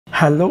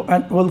Hello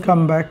and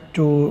welcome back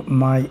to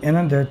my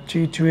another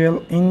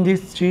tutorial. In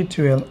this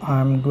tutorial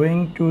I'm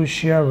going to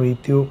share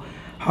with you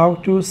how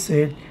to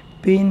set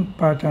pin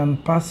pattern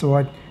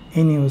password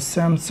in your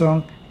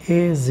Samsung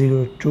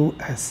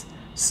A02s.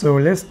 So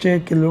let's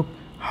take a look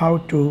how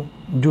to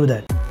do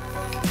that.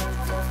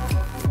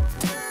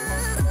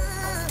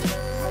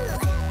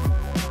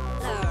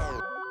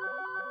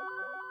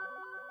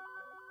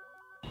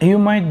 You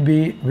might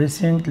be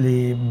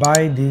recently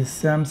buy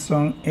this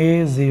Samsung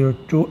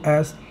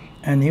A02s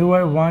and you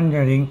are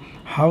wondering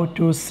how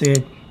to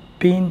set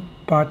pin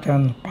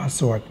pattern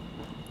password.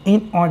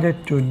 In order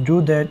to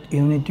do that,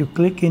 you need to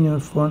click in your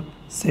phone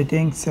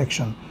settings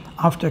section.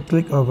 After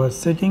click over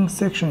settings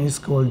section, you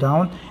scroll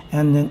down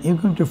and then you're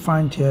going to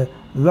find here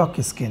lock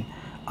screen.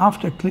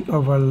 After click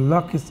over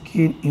lock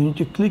screen, you need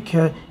to click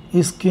here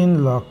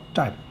screen lock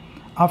type.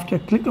 After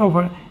click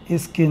over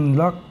screen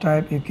lock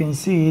type, you can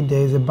see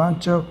there is a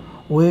bunch of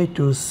way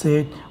to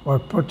set or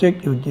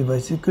protect your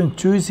device. You can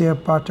choose here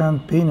pattern,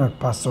 pin or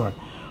password.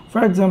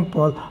 For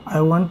example,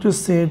 I want to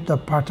set the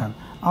pattern.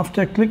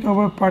 After click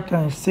over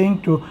pattern, it's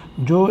saying to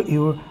draw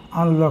your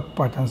unlock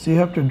pattern. So you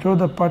have to draw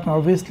the pattern.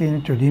 Obviously you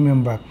need to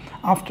remember.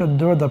 After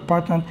draw the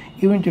pattern,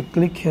 you need to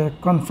click here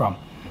confirm.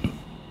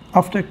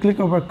 After click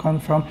over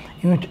confirm,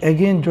 you need to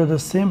again draw the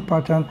same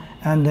pattern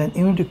and then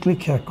you need to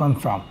click here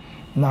confirm.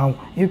 Now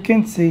you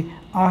can see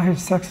I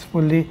have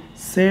successfully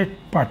set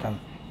pattern.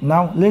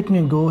 Now let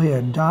me go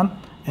here done,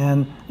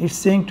 and it's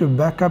saying to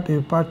backup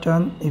your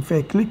pattern. If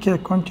I click here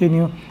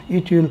continue,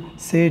 it will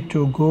say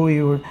to go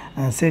your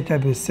set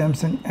up your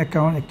Samsung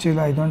account. Actually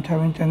I don't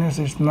have internet,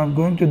 so it's not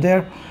going to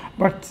there,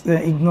 but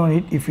ignore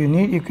it. If you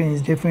need, you can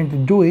definitely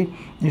do it.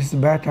 It's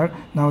better.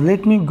 Now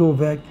let me go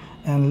back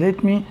and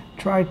let me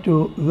try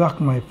to lock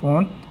my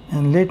phone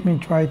and let me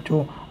try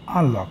to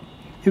unlock.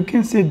 You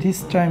can see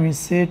this time is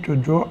set to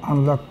draw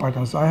unlock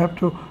pattern, so I have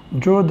to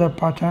draw the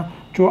pattern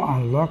to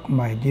unlock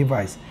my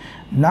device.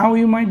 Now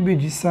you might be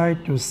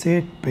decide to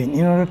set pin.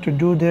 In order to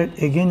do that,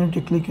 again you have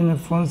to click in the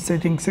phone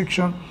settings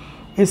section,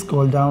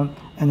 scroll down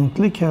and then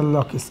click here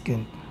lock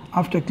screen.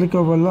 After click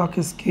over lock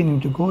screen, you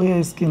have to go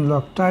here screen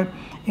lock type.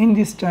 In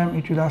this time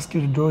it will ask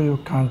you to draw your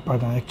current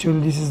pattern. Actually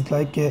this is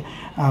like a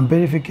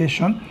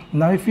verification.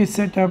 Now if you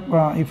set up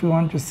if you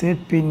want to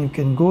set pin, you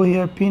can go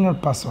here pin or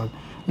password.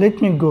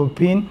 Let me go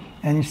pin,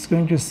 and it's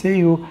going to say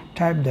you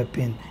type the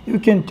pin. You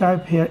can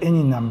type here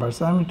any number,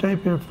 so I'm going to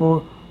type here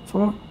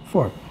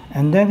 444,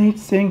 and then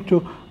it's saying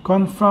to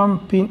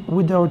confirm pin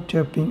without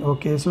tapping.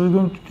 Okay, so we're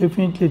going to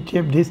definitely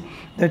tap this.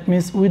 That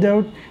means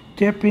without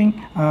tapping,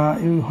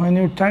 when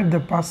you type the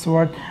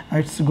password,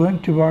 it's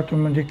going to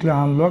automatically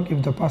unlock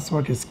if the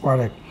password is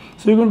correct.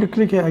 So you're going to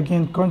click here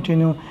again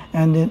continue,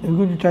 and then you're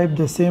going to type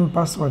the same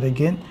password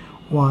again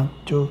 1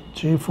 2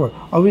 3 4.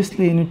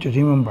 Obviously you need to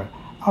remember.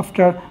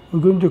 After we're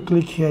going to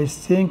click here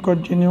saying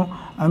continue,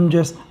 I'm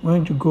just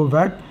going to go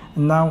back.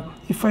 Now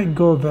if I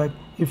go back,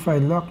 if I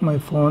lock my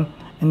phone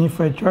and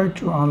if I try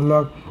to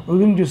unlock, we're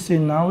going to see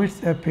now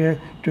it's appear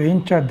to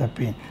enter the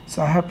pin.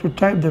 So I have to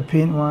type the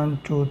pin 1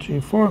 2 3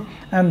 4,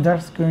 and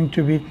that's going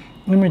to be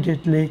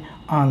immediately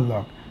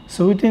unlocked.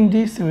 So within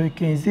this we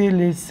can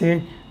easily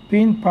set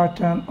pin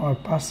pattern or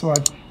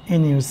password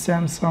in your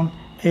Samsung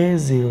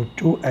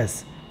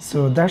A02s.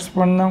 So that's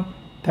for now.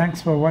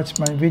 Thanks for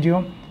watching my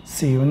video.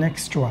 See you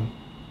next one.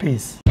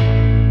 Peace.